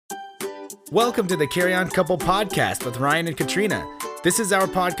Welcome to the Carry On Couple Podcast with Ryan and Katrina. This is our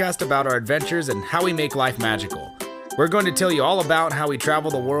podcast about our adventures and how we make life magical. We're going to tell you all about how we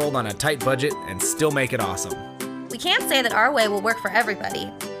travel the world on a tight budget and still make it awesome. We can't say that our way will work for everybody,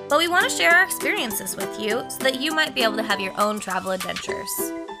 but we want to share our experiences with you so that you might be able to have your own travel adventures.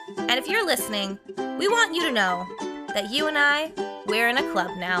 And if you're listening, we want you to know that you and I, we're in a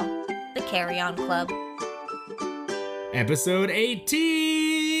club now, the Carry On Club. Episode 18!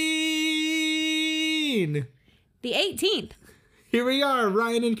 The 18th. Here we are,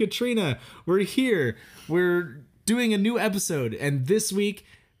 Ryan and Katrina. We're here. We're doing a new episode, and this week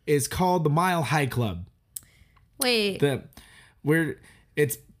is called the Mile High Club. Wait.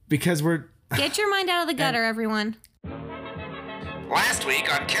 It's because we're... Get your mind out of the gutter, everyone. Last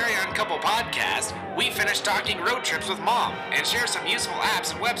week on Carry On Couple Podcast, we finished talking road trips with Mom and share some useful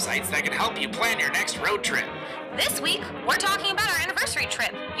apps and websites that can help you plan your next road trip. This week, we're talking about our anniversary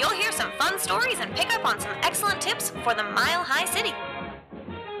trip. You'll hear some fun stories and pick up on some excellent tips for the Mile High City.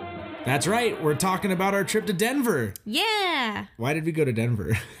 That's right, we're talking about our trip to Denver. Yeah. Why did we go to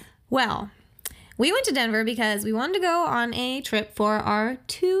Denver? Well, we went to Denver because we wanted to go on a trip for our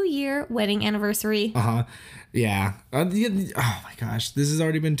 2-year wedding anniversary. Yeah. Oh my gosh, this has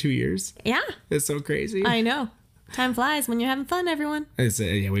already been 2 years. Yeah. It's so crazy. I know. Time flies when you're having fun, everyone.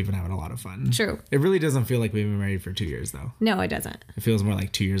 Yeah, we've been having a lot of fun. True. It really doesn't feel like we've been married for 2 years, though. No, it doesn't. It feels more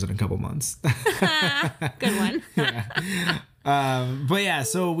like 2 years and a couple months. Good one. But yeah,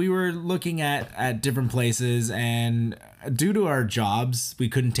 so we were looking at different places, and due to our jobs, we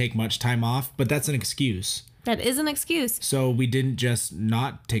couldn't take much time off, but that's an excuse. That is an excuse. So we didn't just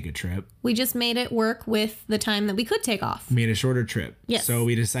not take a trip. We just made it work with the time that we could take off. Made a shorter trip. Yes. So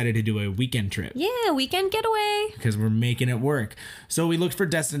we decided to do a weekend trip. Yeah, weekend getaway. Because we're making it work. So we looked for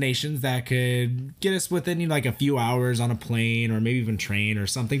destinations that could get us within like a few hours on a plane or maybe even train or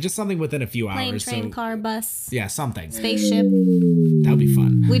something. Just something within a few Plane, hours. train, car, bus. Yeah, something. Spaceship. That would be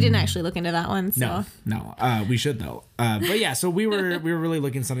fun. We didn't actually look into that one, so. No. We should though. But yeah, so we were really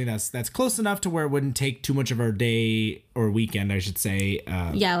looking something that's close enough to where it wouldn't take too much of our day or weekend, I should say.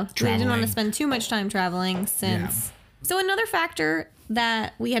 Yeah, traveling. we didn't want to spend too much time traveling since. Yeah. So another factor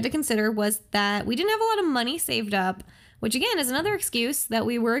that we had to consider was that we didn't have a lot of money saved up, which again is another excuse that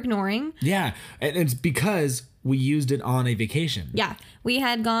we were ignoring. Yeah, and it's because we used it on a vacation. Yeah, we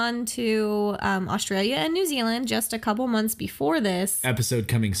had gone to Australia and New Zealand just a couple months before this. Episode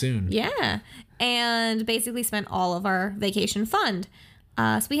coming soon. Yeah, and basically spent all of our vacation fund.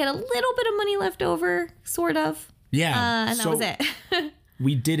 So we had a little bit of money left over, sort of. Yeah. And that was it.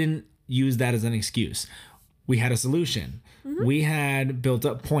 We didn't use that as an excuse. We had a solution. Mm-hmm. We had built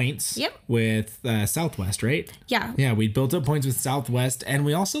up points with Southwest, right? Yeah. Yeah, we built up points with Southwest, and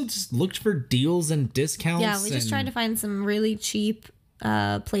we also just looked for deals and discounts. Yeah, we just tried to find some really cheap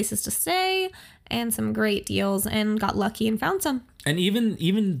places to stay and some great deals and got lucky and found some. And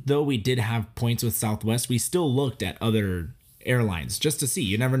even though we did have points with Southwest, we still looked at other airlines just to see.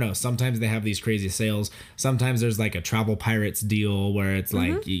 You never know. Sometimes they have these crazy sales. Sometimes there's like a Travel Pirates deal where it's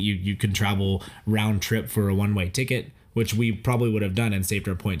like you can travel round trip for a one-way ticket, which we probably would have done and saved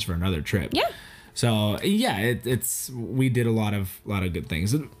our points for another trip. Yeah. So yeah, we did a lot of good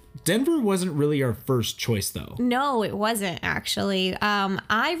things. Denver wasn't really our first choice though. No, it wasn't actually.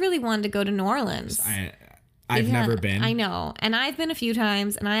 I really wanted to go to New Orleans. I've never been. I know. And I've been a few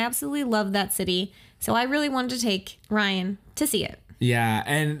times and I absolutely love that city. So I really wanted to take Ryan to see it. Yeah,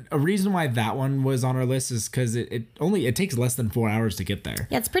 and a reason why that one was on our list is because it takes less than 4 hours to get there.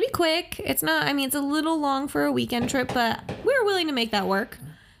 Yeah, it's pretty quick. It's not, I mean, it's a little long for a weekend trip, but we were willing to make that work.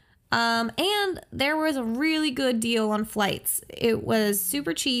 And there was a really good deal on flights. It was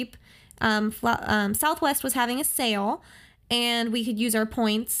super cheap. Southwest was having a sale, and we could use our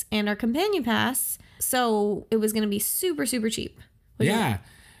points and our companion pass. So it was going to be super, super cheap. Yeah.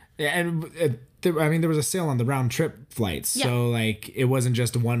 And there was a sale on the round trip flights. Yeah. So like it wasn't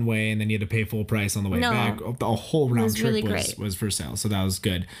just one way and then you had to pay full price on the way back. The whole round trip was for sale. So that was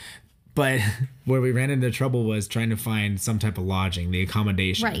good. But where we ran into trouble was trying to find some type of lodging, the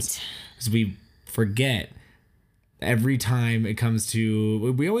accommodations. Right. Because we forget every time it comes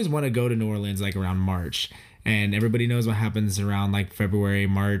to, we always want to go to New Orleans like around March. And everybody knows what happens around like February,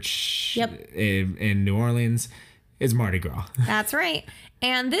 March in New Orleans. It's Mardi Gras. That's right.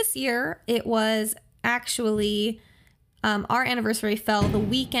 And this year, it was actually, our anniversary fell the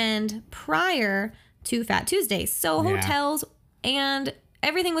weekend prior to Fat Tuesday. So hotels and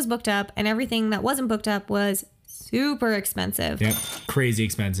everything was booked up, and everything that wasn't booked up was super expensive. Yep, crazy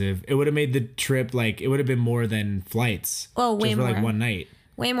expensive. It would have made the trip, like, it would have been more than flights. Oh, way just for more. like one night.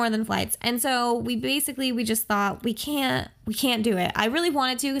 Way more than flights. And so we just thought we can't do it. I really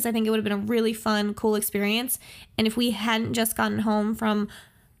wanted to because I think it would have been a really fun, cool experience. And if we hadn't just gotten home from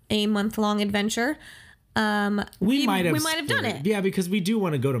a month-long adventure, we might have done it. Yeah, because we do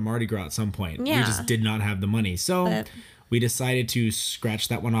want to go to Mardi Gras at some point. Yeah. We just did not have the money. So we decided to scratch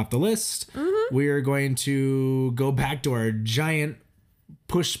that one off the list. We're going to go back to our giant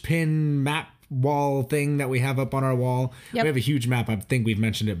push pin map wall thing that we have up on our wall. Yep. We have a huge map. I think we've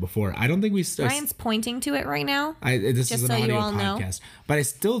mentioned it before. I don't think we... Ryan's pointing to it right now. This just is an so audio you all podcast. But I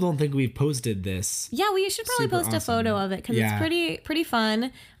still don't think we've posted this. Yeah, we should probably post a photo of it because it's pretty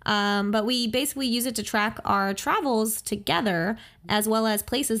fun. But we basically use it to track our travels together as well as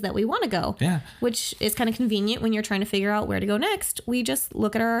places that we want to go. Yeah. Which is kind of convenient when you're trying to figure out where to go next. We just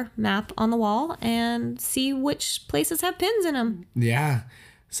look at our map on the wall and see which places have pins in them. Yeah.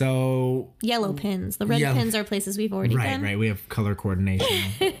 So yellow pins. The red pins are places we've already been. Right. We have color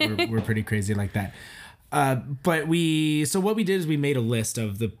coordination. we're pretty crazy like that. But what we did is we made a list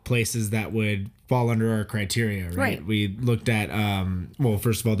of the places that would fall under our criteria, right? We looked at,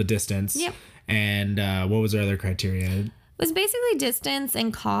 first of all, the distance. Yep. And what was our other criteria? It was basically distance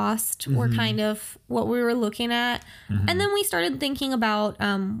and cost were kind of what we were looking at. And then we started thinking about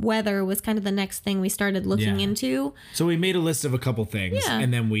weather was kind of the next thing we started looking into. So we made a list of a couple things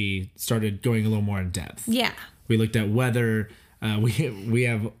and then we started going a little more in depth. Yeah. We looked at weather. We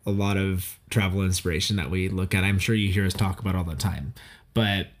have a lot of travel inspiration that we look at. I'm sure you hear us talk about all the time.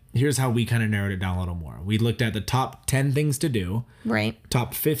 But here's how we kind of narrowed it down a little more. We looked at the top 10 things to do. Right.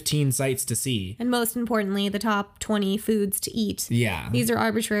 Top 15 sites to see. And most importantly, the top 20 foods to eat. Yeah. These are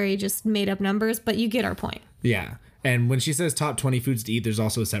arbitrary, just made up numbers, but you get our point. Yeah. And when she says top 20 foods to eat, there's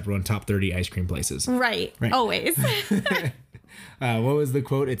also a separate one, top 30 ice cream places. Right. Always. What was the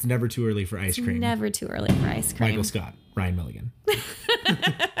quote? It's never too early for ice cream. Never too early for ice cream. Michael Scott, Ryan Milligan.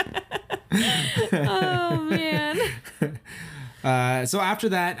 Oh, man. So after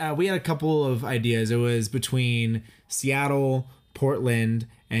that, we had a couple of ideas. It was between Seattle, Portland,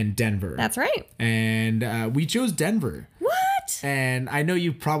 and Denver. That's right. And we chose Denver. What? And I know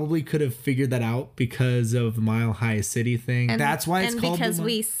you probably could have figured that out because of the Mile High City thing. That's why it's called... And because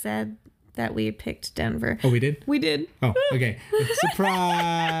we said that we picked Denver. Oh, we did? We did. Oh, okay.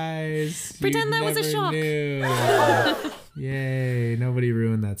 Surprise! Pretend that was a shock. Yay. Nobody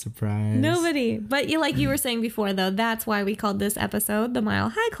ruined that surprise. Nobody. But like you were saying before, though, that's why we called this episode the Mile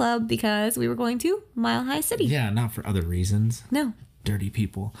High Club, because we were going to Mile High City. Yeah, not for other reasons. No. Dirty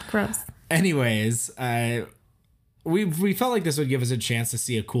people. Gross. Anyways, we felt like this would give us a chance to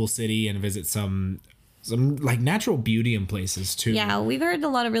see a cool city and visit some like natural beauty in places too. Yeah, we've heard a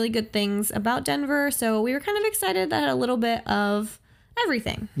lot of really good things about Denver, so we were kind of excited that it had a little bit of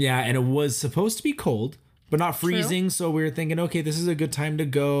everything. Yeah, and it was supposed to be cold, but not freezing. True. So we were thinking, okay, this is a good time to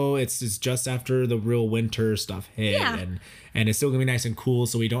go. It's just after the real winter stuff hit, and it's still gonna be nice and cool.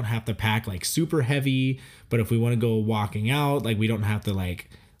 So we don't have to pack like super heavy. But if we want to go walking out, like we don't have to like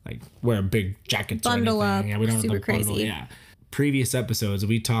wear a big jacket. Bundle or anything. up. Yeah, we don't super have to bundle. Crazy. Yeah. Previous episodes,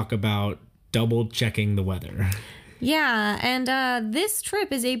 we talk about double checking the weather. Yeah, and this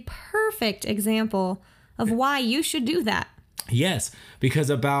trip is a perfect example of why you should do that. Yes, because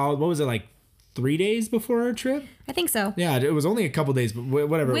about, what was it, like 3 days before our trip? I think so. Yeah, it was only a couple days, but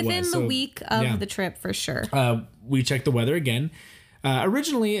whatever it was. Within the week of the trip, for sure. We checked the weather again.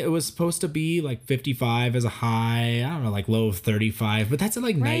 Originally, it was supposed to be like 55 as a high. I don't know, like low of 35. But that's at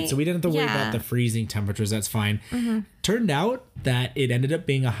like night, so we didn't have to worry about the freezing temperatures. That's fine. Turned out that it ended up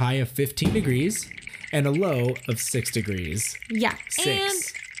being a high of 15 degrees and a low of 6 degrees. Yeah.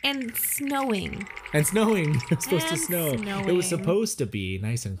 6. And snowing. And snowing. It was supposed to snow. Snowing. It was supposed to be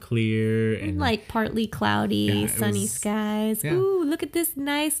nice and clear. And like partly cloudy, sunny skies. Yeah. Ooh, look at this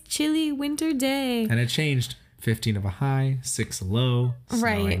nice, chilly winter day. And it changed. 15 of a high, 6 a low. Snowing.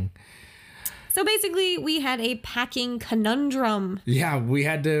 Right. So basically, we had a packing conundrum. Yeah, we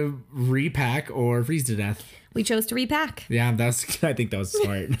had to repack or freeze to death. We chose to repack. Yeah, I think that was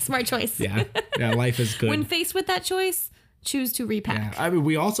smart. Smart choice. Yeah, life is good. When faced with that choice, choose to repack. Yeah. I mean,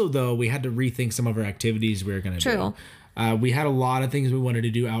 we also, though, we had to rethink some of our activities we were going to do. True. We had a lot of things we wanted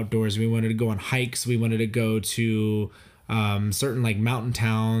to do outdoors. We wanted to go on hikes. We wanted to go to certain like mountain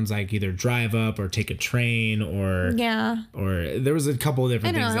towns, like either drive up or take a train or there was a couple of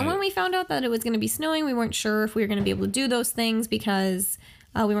different things. And when we found out that it was going to be snowing, we weren't sure if we were going to be able to do those things because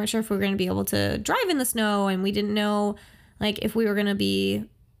we weren't sure if we were going to be able to drive in the snow, and we didn't know like if we were going to be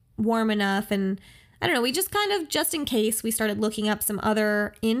warm enough. And I don't know, we just kind of, just in case, we started looking up some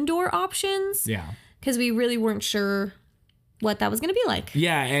other indoor options. Yeah. Because we really weren't sure what that was going to be like.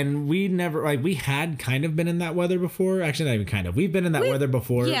 Yeah, and we never, like, we had kind of been in that weather before. Actually, not even kind of. We've been in that weather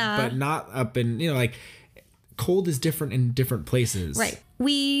before, but not up in, like, cold is different in different places. Right.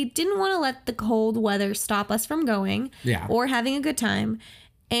 We didn't want to let the cold weather stop us from going or having a good time.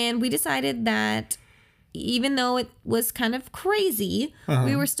 And we decided that even though it was kind of crazy,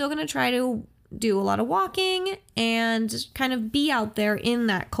 we were still going to try to do a lot of walking and kind of be out there in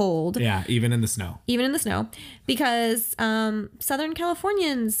that cold. Yeah, even in the snow. Even in the snow. Because Southern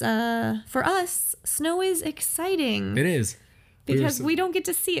Californians, for us, snow is exciting. It is. Because we don't get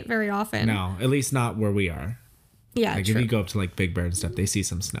to see it very often. No, at least not where we are. Yeah, like true. If you go up to like Big Bear and stuff, they see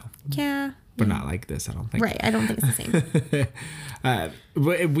some snow. Yeah. But not like this, I don't think. Right, I don't think it's the same. But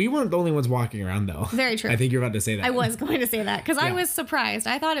we weren't the only ones walking around, though. Very true. I think you're about to say that. I was going to say that because I was surprised.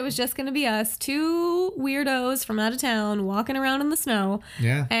 I thought it was just going to be us, two weirdos from out of town walking around in the snow.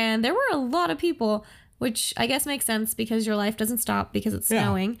 Yeah. And there were a lot of people, which I guess makes sense because your life doesn't stop because it's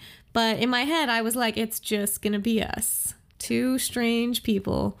snowing. But in my head, I was like, it's just going to be us. Two strange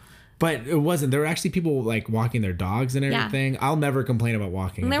people. But it wasn't. There were actually people like walking their dogs and everything. I'll never complain about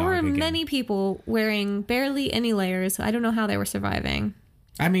walking. And there were again. many people wearing barely any layers. I don't know how they were surviving.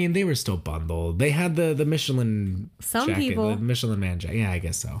 I mean, they were still bundled. They had the Michelin jacket, people. the Michelin man jacket. Yeah, I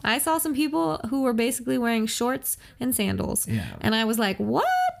guess so. I saw some people who were basically wearing shorts and sandals. Yeah. And I was like, what?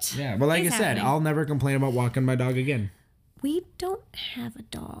 Yeah, but like I said, I'll never complain about walking my dog again. We don't have a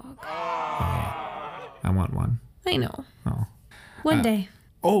dog. Oh, yeah. I want one. I know. Oh. One day.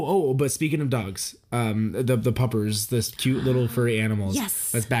 But speaking of dogs, the puppers, this cute little furry animals.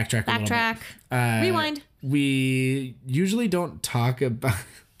 Yes. Let's backtrack a little bit. Rewind. We usually don't talk about...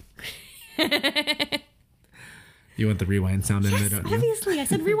 You want the rewind sound in there, don't you? Obviously. I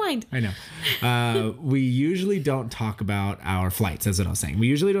said rewind. I know. We usually don't talk about our flights, as I was saying. We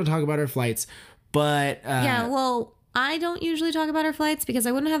usually don't talk about our flights, but... yeah, well... I don't usually talk about our flights because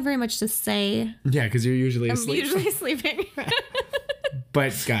I wouldn't have very much to say. Yeah, because you're usually asleep. I'm usually sleeping.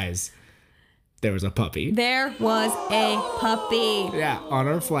 But guys, there was a puppy. There was a puppy. Yeah, on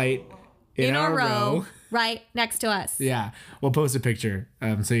our flight in our row. Right next to us. Yeah, we'll post a picture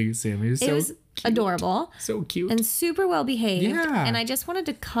so you can see him. He was It was adorable. So cute. And super well behaved. Yeah. And I just wanted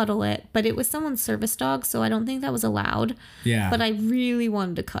to cuddle it, but it was someone's service dog, so I don't think that was allowed. Yeah. But I really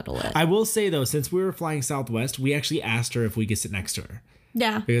wanted to cuddle it. I will say, though, since we were flying Southwest, we actually asked her if we could sit next to her.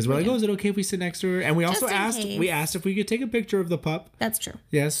 Yeah. Because we're like, is it okay if we sit next to her? And we also asked if we could take a picture of the pup. That's true.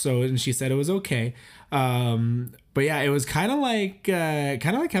 Yes, so and she said it was okay. But yeah, it was kind of like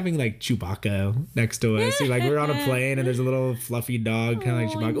having like Chewbacca next to us. Like we're on a plane and there's a little fluffy dog, kind of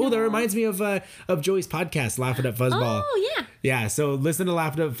like Chewbacca. Oh, that reminds me of Joey's podcast, Laugh It Up Fuzzball. Oh yeah. Yeah, so listen to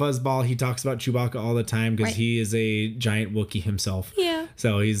Laugh It Up Fuzzball. He talks about Chewbacca all the time because he is a giant Wookiee himself. Yeah.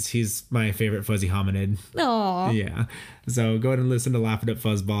 So he's my favorite fuzzy hominid. Aw. Yeah. So go ahead and listen to Laugh It Up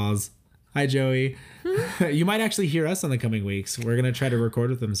Fuzzballs. Hi, Joey. You might actually hear us in the coming weeks. We're going to try to record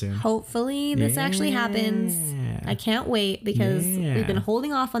with them soon. Hopefully this actually happens. I can't wait because we've been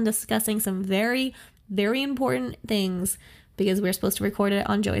holding off on discussing some very, very important things because we're supposed to record it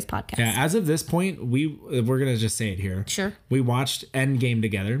on Joey's podcast. Yeah, as of this point, we're going to just say it here. Sure. We watched Endgame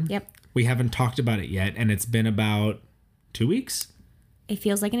together. Yep. We haven't talked about it yet, and it's been about 2 weeks. It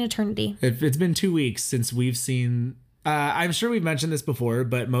feels like an eternity. It's been 2 weeks since we've seen... I'm sure we've mentioned this before,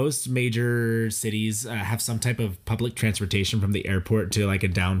 but most major cities have some type of public transportation from the airport to like a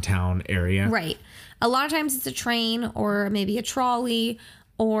downtown area. Right. A lot of times it's a train or maybe a trolley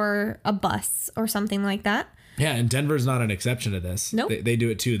or a bus or something like that. Yeah, and Denver's not an exception to this. Nope. They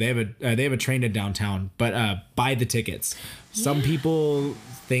do it too. They have a train to downtown, but buy the tickets. Some people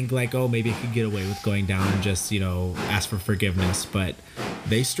think like, oh, maybe I could get away with going down and just, ask for forgiveness, but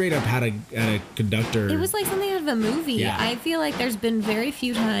they straight up had a conductor. It was like something out of a movie. Yeah. I feel like there's been very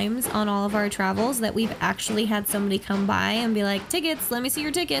few times on all of our travels that we've actually had somebody come by and be like, tickets, let me see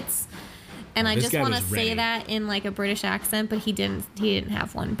your tickets. And I just want to say that in like a British accent, but he didn't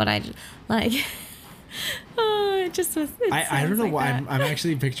have one. But I just like... Oh, it just was. I don't know why. I'm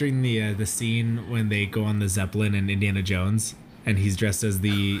actually picturing the scene when they go on the Zeppelin and Indiana Jones, and he's dressed as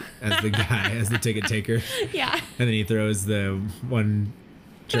the guy, as the ticket taker. Yeah. And then he throws the one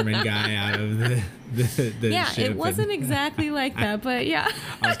German guy out of the yeah, ship. it wasn't exactly like that, but yeah.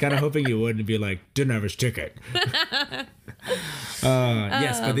 I was kind of hoping you would and be like, didn't have his ticket.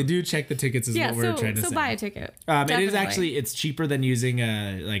 Yes, but they do check the tickets is what we're trying to say. So buy a ticket. It is actually, it's cheaper than using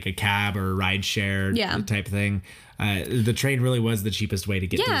a cab or ride share type thing. The train really was the cheapest way to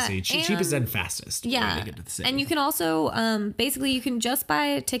get to the city. Cheapest and fastest way to get to the city. And you can also, basically you can just buy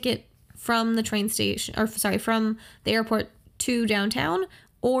a ticket from the train station, or sorry, from the airport to downtown,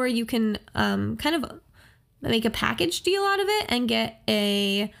 or you can kind of make a package deal out of it and get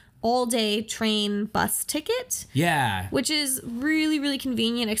a all-day train bus ticket. Yeah. Which is really, really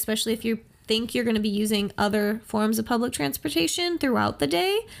convenient, especially if you think you're going to be using other forms of public transportation throughout the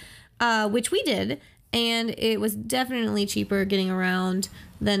day, which we did. And it was definitely cheaper getting around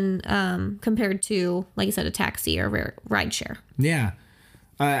than compared to, like I said, a taxi or ride share. Yeah.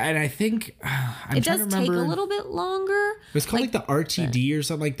 And I think it does take a little bit longer. It was called like the RTD or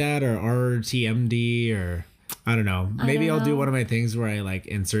something like that, or RTMD, or I don't know. Maybe I'll do one of my things where I like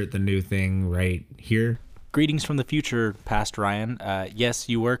insert the new thing right here. Greetings from the future, past Ryan. Yes,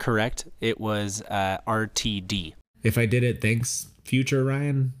 you were correct. It was RTD. If I did it, thanks, future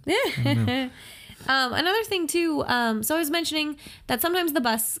Ryan. Yeah. Another thing too, so I was mentioning that sometimes the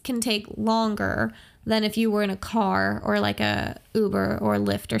bus can take longer than if you were in a car or like a Uber or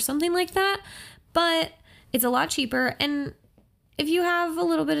Lyft or something like that, but it's a lot cheaper. And if you have a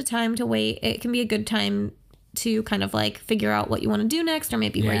little bit of time to wait, it can be a good time to kind of like figure out what you want to do next, or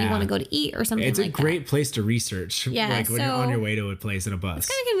maybe where you want to go to eat or something like that. It's a great place to research, like when you're on your way to a place in a bus. It's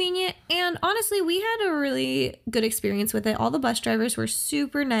kind of convenient, and honestly, we had a really good experience with it. All the bus drivers were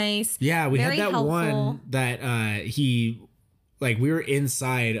super nice. Yeah, we had that helpful. One that we were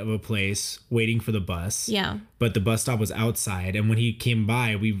inside of a place waiting for the bus. Yeah. But the bus stop was outside, and when he came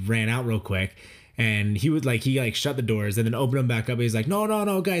by, we ran out real quick. And he shut the doors and then opened them back up. He's like,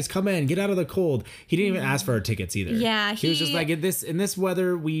 no, guys, come in, get out of the cold. He didn't even ask for our tickets either. Yeah, he was just like, in this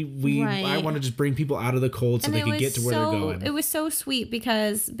weather, I want to just bring people out of the cold so they can get to where they're going. It was so sweet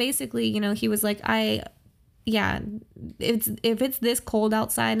because basically, he was like, if it's this cold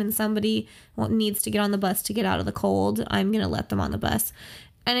outside and somebody needs to get on the bus to get out of the cold, I'm gonna let them on the bus.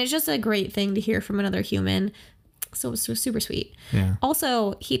 And it's just a great thing to hear from another human. So it was super sweet. Yeah.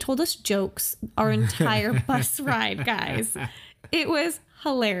 Also, he told us jokes our entire bus ride, guys. It was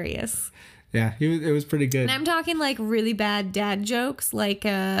hilarious. Yeah, it was pretty good. And I'm talking like really bad dad jokes. Like,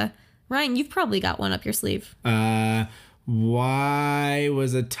 Ryan, you've probably got one up your sleeve. Why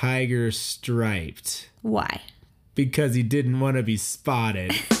was a tiger striped? Why? Because he didn't want to be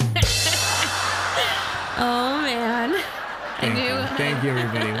spotted. Oh, man. Thank you,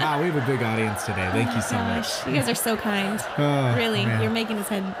 everybody. Wow, we have a big audience today. Thank you so much. You guys are so kind. Really, man. You're making his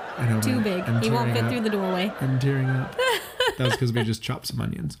head too big. He won't fit through the doorway. I'm tearing up. That was because we just chopped some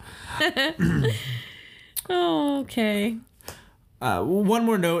onions. Okay. One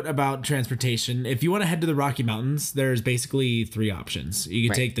more note about transportation. If you want to head to the Rocky Mountains, there's basically 3 options. You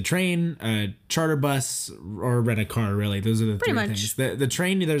can take the train, a charter bus, or rent a car, really. Those are the three things. The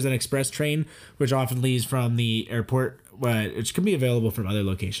train, there's an express train, which often leaves from the airport, but it can be available from other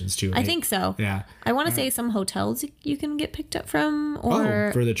locations too, right? I think so. Yeah. I want to say some hotels you can get picked up from,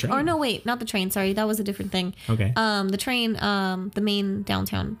 or for the train. Or no, wait, not the train. Sorry, that was a different thing. Okay. The train, the main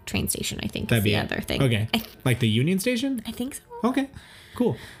downtown train station, I think is the other thing. Okay. Like the Union Station? I think so. Okay.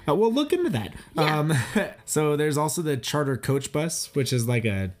 Cool. We'll look into that. Yeah. So there's also the charter coach bus, which is like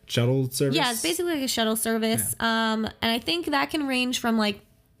a shuttle service. Yeah, it's basically like a shuttle service. Yeah. And I think that can range from like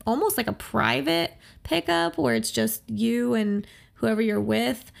almost like a private pickup where it's just you and whoever you're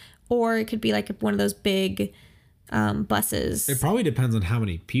with, or it could be like one of those big buses. It probably depends on how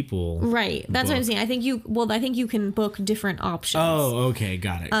many people. Right. That's what I'm saying. I think you can book different options. Oh, okay.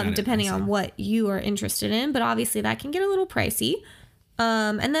 Got it. Depending on what you are interested in, but obviously that can get a little pricey.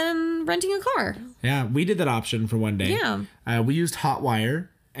 And then renting a car. Yeah, we did that option for one day. Yeah. We used Hotwire,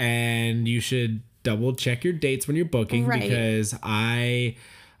 and you should double check your dates when you're booking, because I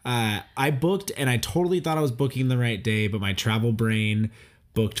booked and I totally thought I was booking the right day, but my travel brain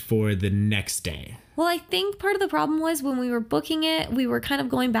booked for the next day. Well, I think part of the problem was when we were booking it, we were kind of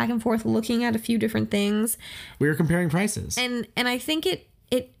going back and forth looking at a few different things. We were comparing prices. And I think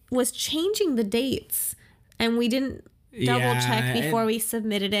it was changing the dates, and we didn't double check before we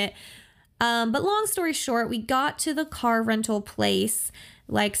submitted it. But long story short, we got to the car rental place,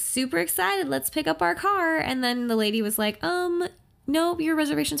 like super excited, let's pick up our car. And then the lady was like, nope, your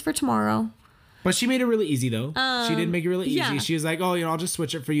reservation's for tomorrow. But she made it really easy, though. She did make it really easy. Yeah. She was like, I'll just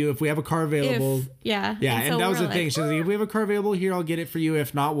switch it for you if we have a car available. Yeah. And that was the thing. She was like, if we have a car available here, I'll get it for you.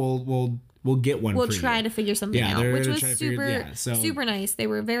 If not, we'll get one for you. We'll try to figure something out, which was super nice. They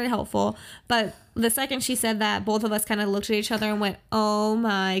were very helpful. But the second she said that, both of us kind of looked at each other and went, oh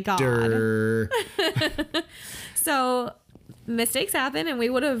my God. So mistakes happen, and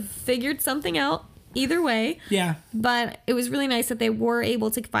we would have figured something out either way. Yeah. But it was really nice that they were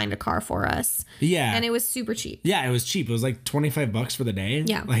able to find a car for us. Yeah. And it was super cheap. Yeah, it was cheap. It was like $25 for the day.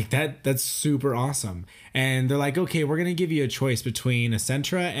 Yeah. Like that's super awesome. And they're like, okay, we're going to give you a choice between a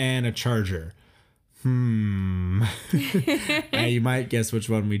Sentra and a Charger. You might guess which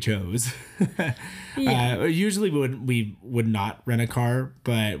one we chose. Usually we would not rent a car,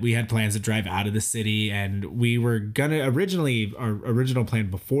 but we had plans to drive out of the city, and we were gonna our original plan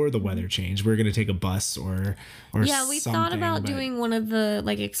before the weather changed, we were gonna take a bus or Yeah, we thought about doing one of the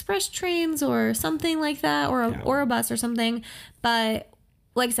like express trains or something like that, or a bus or something. But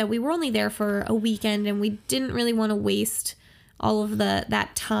like I said, we were only there for a weekend, and we didn't really want to waste all of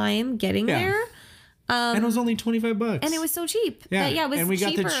that time getting there. And it was only $25. And it was so cheap. Yeah, But yeah, it was and we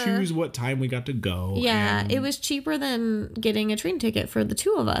cheaper. got to choose what time we got to go. Yeah, and it was cheaper than getting a train ticket for the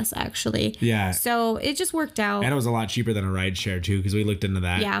two of us, actually. Yeah. So it just worked out. And it was a lot cheaper than a ride share too, because we looked into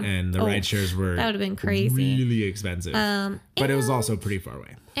that. Yeah. And the ride shares were that would've been crazy. really expensive. But it was also pretty far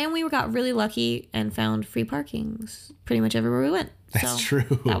away. And we got really lucky and found free parkings pretty much everywhere we went. That's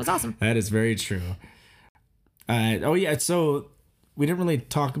true. That was awesome. That is very true. So we didn't really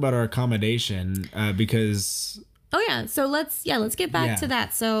talk about our accommodation because. Oh yeah, so let's get back to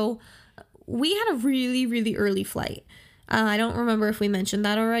that. So we had a really, really early flight. I don't remember if we mentioned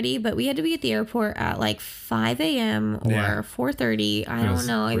that already, but we had to be at the airport at like 5 a.m. or 4:30. I don't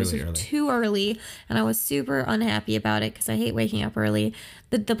know. It was really too early, and I was super unhappy about it because I hate waking up early.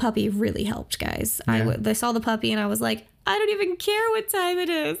 The puppy really helped, guys. Yeah. I saw the puppy, and I was like, I don't even care what time it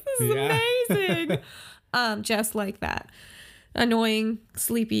is. This is amazing. Just like that. Annoying,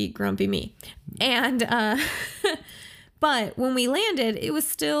 sleepy, grumpy me. And but when we landed, it was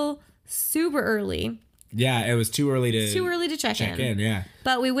still super early. Yeah, it was too early to check in. Yeah.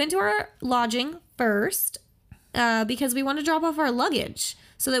 But we went to our lodging first because we wanted to drop off our luggage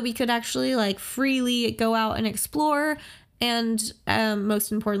so that we could actually like freely go out and explore, and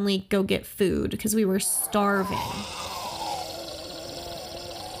most importantly, go get food because we were starving.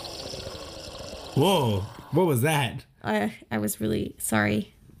 Whoa, what was that? I was really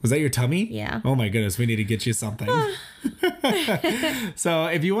sorry. Was that your tummy? Yeah. Oh my goodness, we need to get you something. So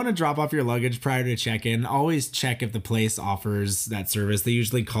if you want to drop off your luggage prior to check-in, always check if the place offers that service. They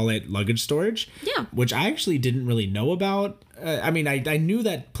usually call it luggage storage. Yeah. Which I actually didn't really know about. I knew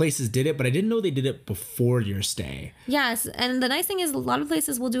that places did it, but I didn't know they did it before your stay. Yes, and the nice thing is a lot of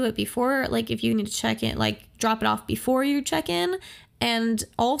places will do it before, like if you need to check in, like drop it off before you check in. And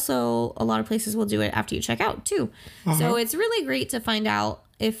also a lot of places will do it after you check out too. So it's really great to find out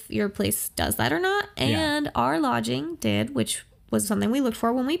if your place does that or not. And our lodging did, which was something we looked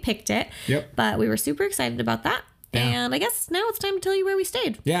for when we picked it. Yep. But we were super excited about that. Yeah. And I guess now it's time to tell you where we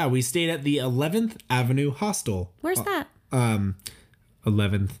stayed. Yeah, we stayed at the 11th Avenue Hostel. Where's that?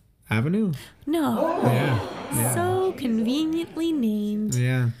 11th Avenue? No. Yeah. So conveniently named.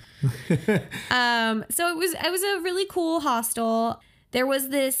 Yeah. So it was a really cool hostel. There was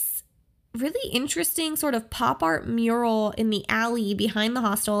this really interesting sort of pop art mural in the alley behind the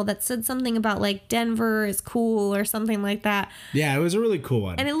hostel that said something about like Denver is cool or something like that. Yeah, it was a really cool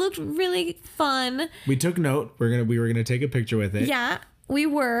one. And it looked really fun. We took note. We were gonna take a picture with it. Yeah, we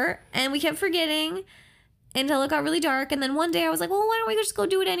were. And we kept forgetting until it got really dark. And then one day I was like, well, why don't we just go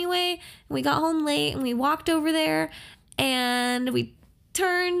do it anyway? And we got home late and we walked over there and we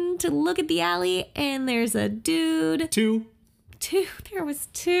turned to look at the alley and there's a dude. There was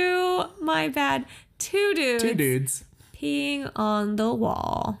two. My bad. Two dudes peeing on the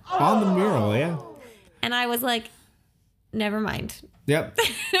wall. On the mural, yeah. And I was like, never mind. Yep.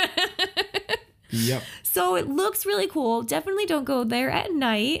 Yep. So it looks really cool. Definitely don't go there at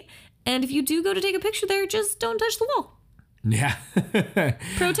night. And if you do go to take a picture there, just don't touch the wall. Yeah.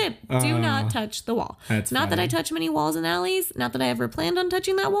 Pro tip, do not touch the wall. That's not funny. that I touch many walls and alleys. Not that I ever planned on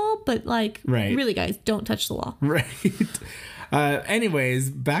touching that wall. But like, really, guys, don't touch the wall. Right. Anyways,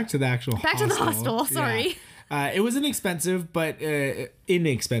 back to the actual hostel. Back to the hostel. Sorry. Yeah. It was inexpensive, but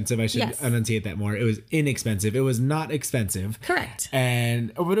inexpensive. I should enunciate that more. It was inexpensive. It was not expensive. Correct.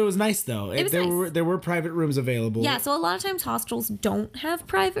 But it was nice though. There were private rooms available. Yeah. So a lot of times hostels don't have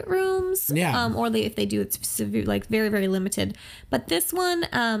private rooms. Yeah. Or if they do, it's like very, very limited. But this one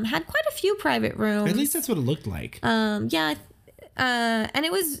had quite a few private rooms. At least that's what it looked like. Yeah. And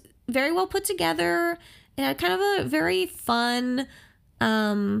it was very well put together. It had kind of a very fun,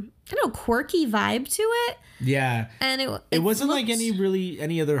 quirky vibe to it. Yeah. And it wasn't like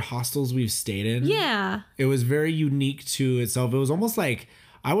any other hostels we've stayed in. Yeah. It was very unique to itself. It was almost like,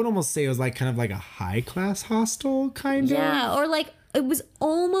 I would almost say it was like kind of like a high class hostel kind of. Yeah. Or like it was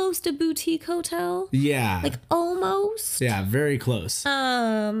almost a boutique hotel. Yeah. Like almost. Yeah. Very close.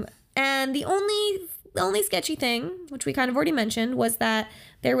 And the only The only sketchy thing, which we kind of already mentioned, was that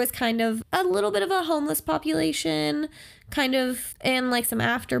there was kind of a little bit of a homeless population, kind of, and like some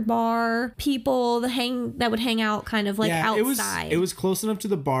after bar people that would hang out kind of like outside. It was close enough to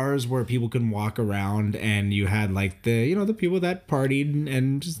the bars where people can walk around, and you had like the people that partied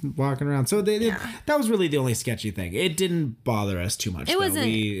and just walking around. So that was really the only sketchy thing. It didn't bother us too much. It wasn't.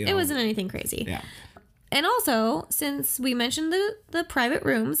 It wasn't anything crazy. Yeah. And also, since we mentioned the private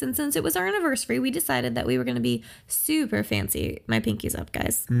rooms, and since it was our anniversary, we decided that we were going to be super fancy. My pinky's up,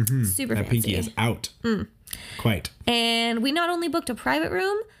 guys. Mm-hmm. Super fancy. That pinky is out. Quite. And we not only booked a private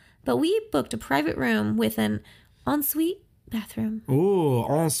room, but we booked a private room with an ensuite bathroom. Ooh,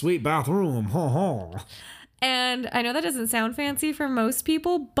 ensuite bathroom. Ha ha. And I know that doesn't sound fancy for most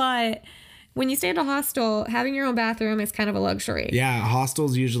people, but when you stay at a hostel, having your own bathroom is kind of a luxury. Yeah,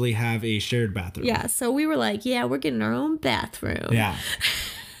 hostels usually have a shared bathroom. Yeah, so we were like, yeah, we're getting our own bathroom. Yeah.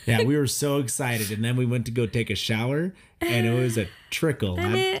 Yeah, we were so excited. And then we went to go take a shower, and it was a trickle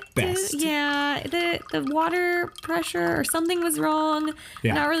at best. The water pressure or something was wrong.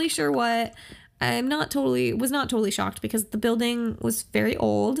 Yeah. Not really sure what. Was not totally shocked because the building was very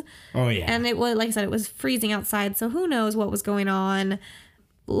old. Oh, yeah. And it was, like I said, it was freezing outside, so who knows what was going on.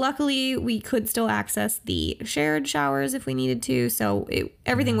 Luckily, we could still access the shared showers if we needed to, so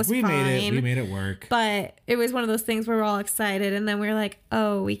everything was fine. We made it work. But it was one of those things where we're all excited, and then we were like,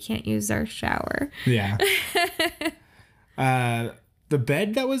 oh, we can't use our shower. Yeah. The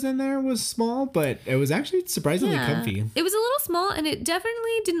bed that was in there was small, but it was actually surprisingly comfy. It was a little small, and it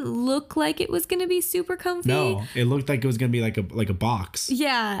definitely didn't look like it was going to be super comfy. No, it looked like it was going to be like a box.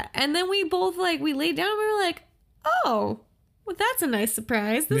 Yeah, and then we both, we laid down, and we were like, oh, well, that's a nice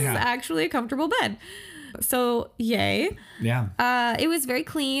surprise. This is actually a comfortable bed. So, yay. Yeah. It was very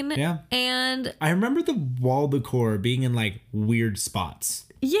clean. Yeah. And I remember the wall decor being in weird spots.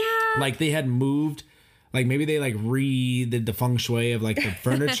 Yeah. Like they had moved, maybe they redid the feng shui of the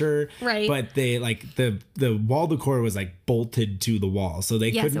furniture. Right. But they the wall decor was bolted to the wall. So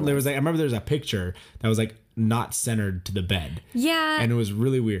they couldn't, there was I remember there was a picture that was not centered to the bed. Yeah. And it was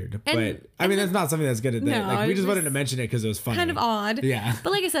really weird. But I mean, that's not something that's good at that. We just wanted to mention it because it was funny. Kind of odd. Yeah.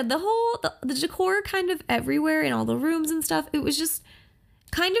 But like I said, the decor kind of everywhere in all the rooms and stuff, it was just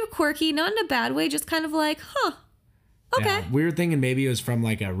kind of quirky, not in a bad way, just kind of okay. Yeah, weird thing, and maybe it was from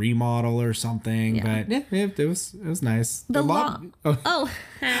a remodel or something. Yeah. But it was nice. The lobby. We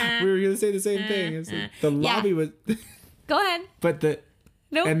were gonna say the same thing. The lobby was. Go ahead. But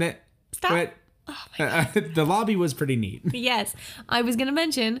nope. And then stop. But, the lobby was pretty neat. Yes, I was gonna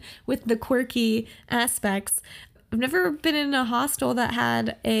mention with the quirky aspects. I've never been in a hostel that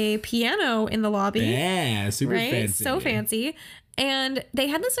had a piano in the lobby. Yeah, super fancy. So fancy. And they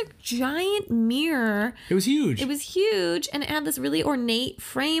had this giant mirror. It was huge. It was huge, and it had this really ornate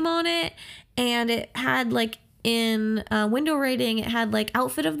frame on it, and it had in window rating, it had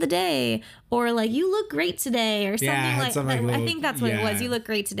outfit of the day, or you look great today, or something that. I think that's what it was. You look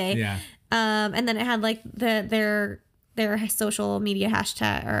great today. Yeah. And then it had their social media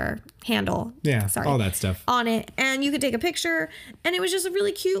hashtag or handle. Yeah. All that stuff on it, and you could take a picture, and it was just a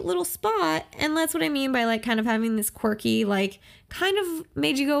really cute little spot. And that's what I mean by kind of having this quirky, kind of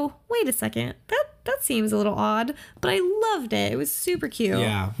made you go, wait a second, that seems a little odd, but I loved it. It was super cute.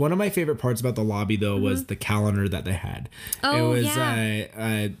 Yeah. One of my favorite parts about the lobby though was the calendar that they had. Oh, it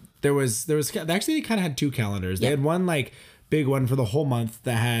was there was actually they kind of had two calendars. They had one big one for the whole month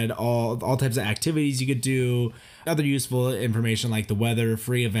that had all types of activities you could do, other useful information like the weather,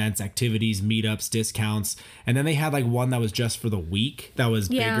 free events, activities, meetups, discounts. And then they had one that was just for the week that was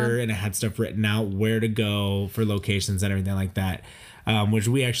bigger, and it had stuff written out, where to go for locations and everything like that. Which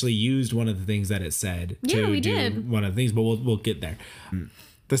we actually used one of the things that it said to do one of the things, but we'll get there.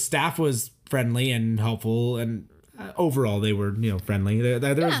 The staff was friendly and helpful, and overall they were friendly.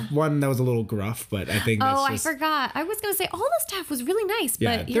 There was one that was a little gruff, but I think that's I forgot. I was gonna say all the staff was really nice,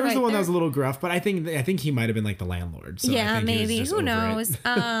 but there was the one that was a little gruff, but I think he might have been the landlord. So maybe, who knows.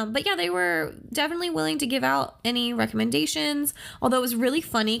 But yeah, they were definitely willing to give out any recommendations, although it was really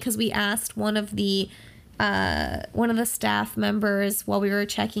funny because we asked one of the staff members while we were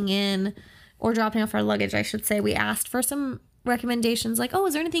checking in or dropping off our luggage, I should say. We asked for some recommendations, is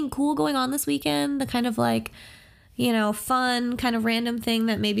there anything cool going on this weekend? The kind of fun, kind of random thing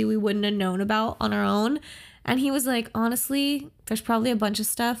that maybe we wouldn't have known about on our own. And he was like, honestly, there's probably a bunch of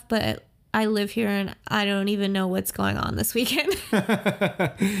stuff, but I live here and I don't even know what's going on this weekend.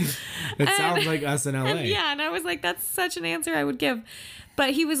 It sounds like us in LA. And I was like, that's such an answer I would give.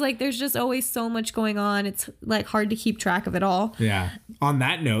 But he was like, there's just always so much going on. It's like hard to keep track of it all. Yeah. On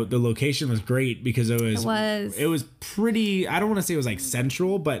that note, the location was great because it was pretty, I don't want to say it was like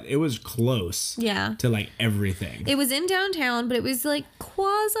central, but it was close. Yeah. To like everything. It was in downtown, but it was like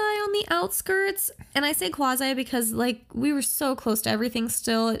quasi on the outskirts. And I say quasi because like we were so close to everything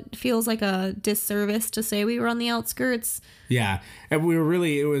still. It feels like a disservice to say we were on the outskirts. Yeah. And we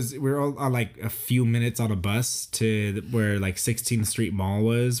were all on like a few minutes on a bus to where like 16th Street Mall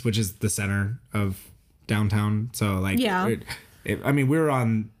was, which is the center of downtown. So like, yeah. We were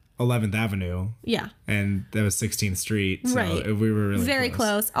on 11th Avenue. Yeah. And that was 16th Street. So right. We were really very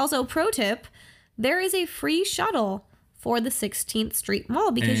close. Also, pro tip, there is a free shuttle for the 16th Street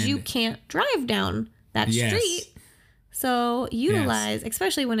Mall because you can't drive down that street. So utilize,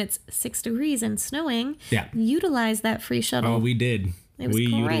 especially when it's 6 degrees and snowing, utilize that free shuttle. Oh, we did. We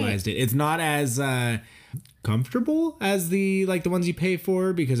utilized it. It's not as comfortable as the ones you pay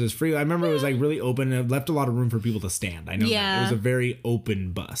for because it's free. I remember it was like really open and it left a lot of room for people to stand. I know that. It was a very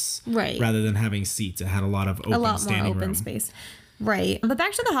open bus. Right. Rather than having seats, it had a lot of open standing more open room. Space. Right. But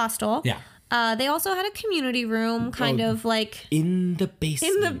back to the hostel. Yeah. They also had a community room kind of like in the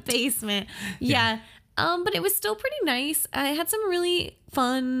basement. In the basement. Yeah. But it was still pretty nice. I had some really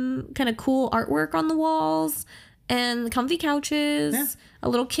fun, kind of cool artwork on the walls and comfy couches, a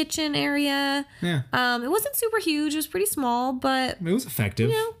little kitchen area. Yeah. It wasn't super huge. It was pretty small, but it was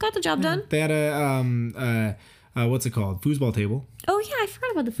effective. Got the job done. They had a what's it called? Foosball table. Oh yeah, I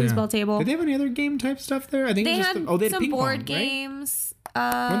forgot about the foosball table. Did they have any other game type stuff there? I think they had some ping board pong, games.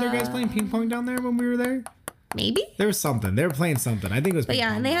 Right? Weren't there guys playing ping pong down there when we were there? Maybe. There was something. They were playing something. I think it was ping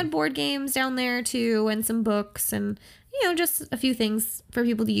pong. And they had board games down there too and some books and, just a few things for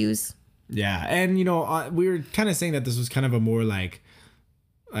people to use. Yeah. And, we were kind of saying that this was kind of a more like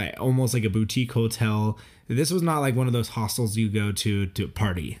almost like a boutique hotel. This was not like one of those hostels you go to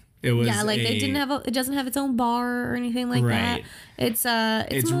party. It was it doesn't have its own bar or anything like that.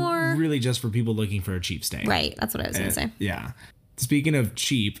 It's more really just for people looking for a cheap stay. Right. That's what I was going to say. Yeah. Speaking of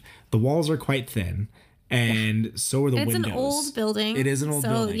cheap, the walls are quite thin. And so are the windows. It's an old building. It is an old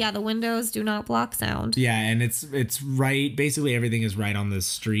building. So yeah, the windows do not block sound. Yeah, and it's right. Basically, everything is right on the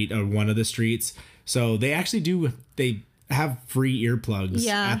street or one of the streets. So they actually they have free earplugs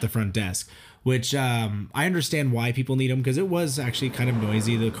at the front desk, which I understand why people need them because it was actually kind of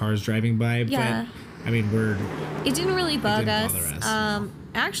noisy. The cars driving by. Yeah. But it didn't really bug us.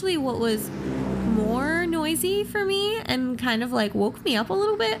 Actually, what was more noisy for me and kind of like woke me up a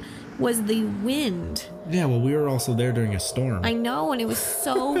little bit was the wind. Yeah, well, we were also there during a storm. I know, and it was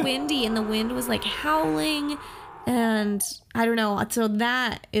so windy, and the wind was like howling, and I don't know. So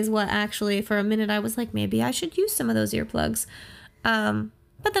that is what actually, for a minute, I was like, maybe I should use some of those earplugs.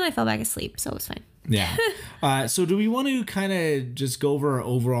 But then I fell back asleep, so it was fine. Yeah. So do we want to kind of just go over our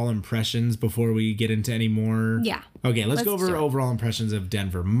overall impressions before we get into any more? Yeah. Okay, let's go over our overall impressions of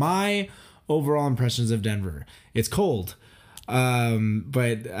Denver. My overall impressions of Denver. It's cold.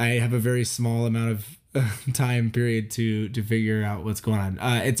 But I have a very small amount of time period to figure out what's going on.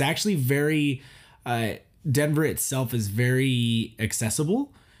 It's actually very, Denver itself is very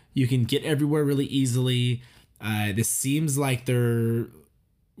accessible. You can get everywhere really easily. This seems like they're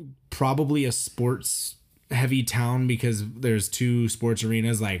probably a sports heavy town because there's 2 sports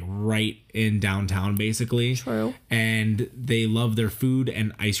arenas like right in downtown basically. True. And they love their food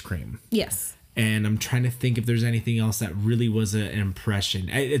and ice cream. Yes. And I'm trying to think if there's anything else that really was an impression.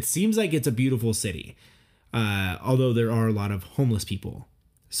 It seems like it's a beautiful city, although there are a lot of homeless people.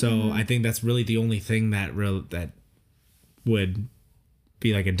 So I think that's really the only thing that would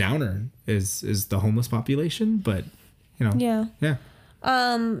be like a downer is the homeless population. But yeah.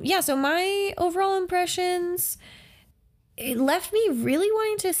 So my overall impressions, it left me really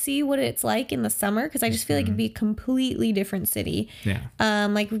wanting to see what it's like in the summer because I just feel like it'd be a completely different city. Yeah.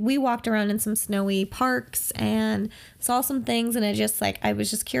 Like we walked around in some snowy parks and saw some things and I was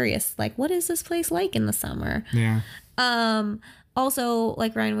just curious, like, what is this place like in the summer? Yeah. Also,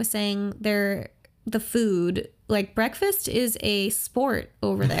 like Ryan was saying, the food, like breakfast is a sport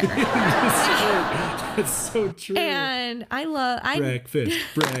over there. That's so true. And breakfast.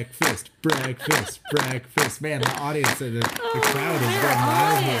 Man, the audience, the crowd is going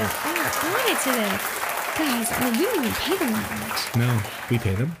wild here. We're on it today. Guys, we didn't even pay them that much. No, we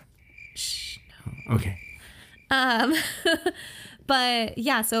pay them. Shh, no. Okay. But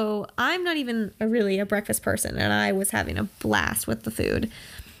yeah, so I'm not even really a breakfast person, and I was having a blast with the food.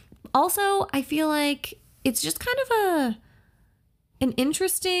 Also, I feel like it's just kind of an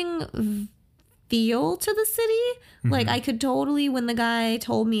interesting feel to the city. Like I could totally, when the guy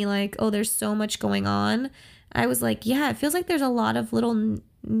told me like, oh, there's so much going on, I was like, yeah, it feels like there's a lot of little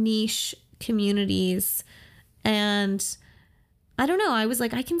niche communities. And I don't know. I was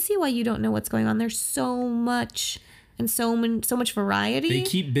like, I can see why you don't know what's going on. There's so much and so much variety. They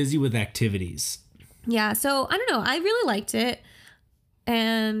keep busy with activities. Yeah. So I don't know. I really liked it.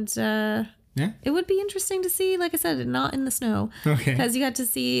 And Yeah. it would be interesting to see, like I said, not in the snow. Okay. Because you got to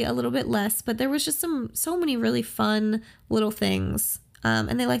see a little bit less. But there was just so many really fun little things.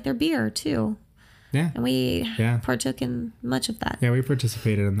 And they like their beer too. Yeah. And we partook in much of that. Yeah, we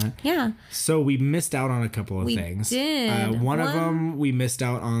participated in that. Yeah. So we missed out on a couple of things. Did. One of them, we missed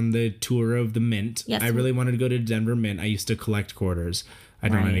out on the tour of the Mint. Yes. I really wanted to go to Denver Mint. I used to collect quarters. I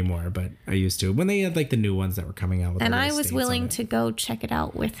don't anymore, but I used to. When they had like the new ones that were coming out with And the I little was states willing on it. to go check it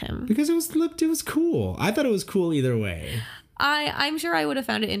out with him. Because it was cool. I thought it was cool either way. I'm sure I would have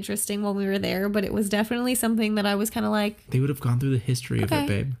found it interesting when we were there, but it was definitely something that I was kind of like, They would have gone through the history of it, Okay.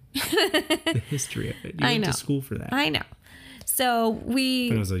 babe. The history of it. You went know. to school for that. I know. So But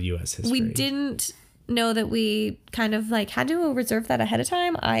it was a U.S. history. we didn't know that we kind of like had to reserve that ahead of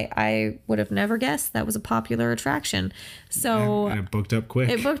time. I would have never guessed that was a popular attraction. So And it booked up quick.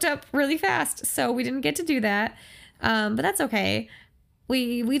 it booked up really fast. So we didn't get to do that. But that's okay.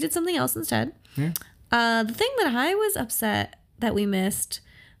 We did something else instead. Yeah. The thing that I was upset that we missed,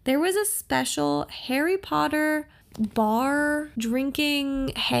 there was a special Harry Potter bar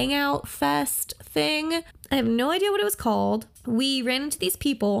drinking hangout fest thing. I have no idea what it was called. We ran into these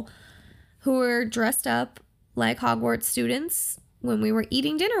people who were dressed up like Hogwarts students when we were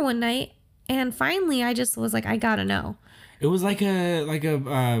eating dinner one night. And finally, I just was like, I gotta know. It was like a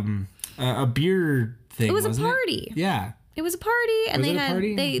beer thing. It was a wasn't party. Yeah. It was a party, and Was they it a had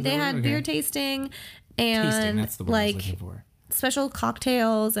party? they Is that had what- beer okay. tasting and Tasting, that's the word I was like looking for. special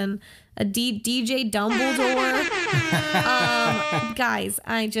cocktails and a DJ Dumbledore. Guys,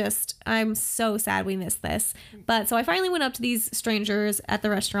 I'm so sad we missed this. But so I finally went up to these strangers at the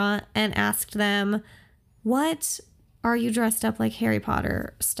restaurant and asked them, what are you dressed up like Harry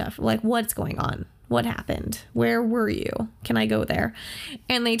Potter stuff? Like, what's going on? What happened? Where were you? Can I go there?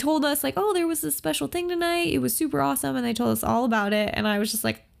 And they told us like, oh, there was this special thing tonight. It was super awesome. And they told us all about it. And I was just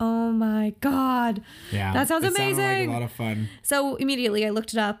like, oh my God. Yeah. That sounds it sounded amazing. like a lot of fun. So immediately I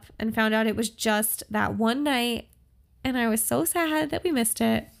looked it up and found out it was just that one night. And I was so sad that we missed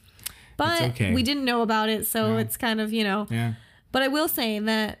it. But okay. we didn't know about it. So it's kind of, Yeah. But I will say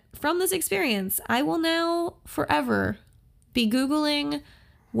that from this experience, I will now forever be Googling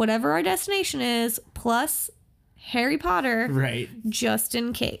whatever our destination is plus Harry Potter Right. just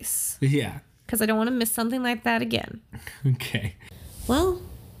in case. Yeah. Because I don't want to miss something like that again. Okay. Well,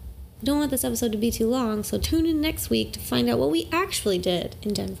 I don't want this episode to be too long, so tune in next week to find out what we actually did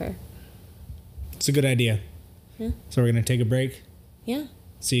in Denver. It's a good idea. Yeah. So we're going to take a break. Yeah,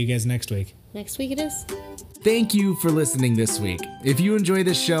 See you guys next week. next week it is. Thank you for listening this week. If you enjoy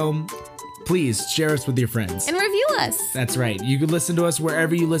this show, please share us with your friends. And review us. That's right. You can listen to us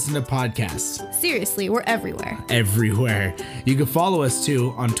wherever you listen to podcasts. Seriously, we're everywhere. Everywhere. You can follow us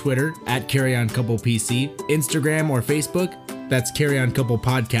too on Twitter at CarryOnCouplePC, Instagram or Facebook. That's Carry On Couple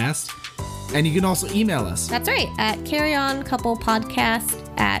Podcast. And you can also email us. That's right, at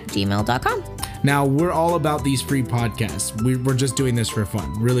carryoncouplepodcast@gmail.com. Now, we're all about these free podcasts. We're just doing this for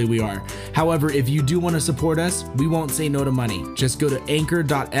fun. Really, we are. However, if you do want to support us, we won't say no to money. Just go to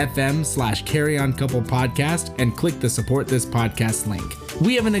anchor.fm/carryoncouple-podcast and click the support this podcast link.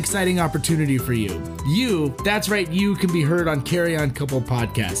 We have an exciting opportunity for you. That's right, you can be heard on Carry On Couple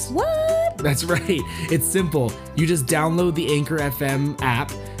Podcast. What? That's right. It's simple. You just download the Anchor FM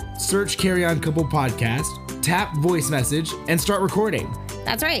app, search Carry On Couple Podcast, tap voice message, and start recording.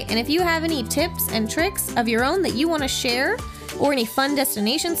 That's right. And if you have any tips and tricks of your own that you want to share, or any fun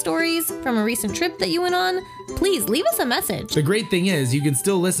destination stories from a recent trip that you went on, please leave us a message. The great thing is you can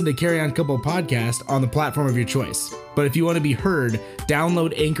still listen to Carry On Couple Podcast on the platform of your choice. But if you want to be heard,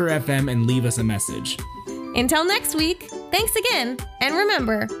 download Anchor FM and leave us a message. Until next week, thanks again. And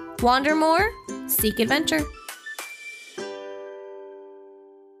remember, wander more, seek adventure.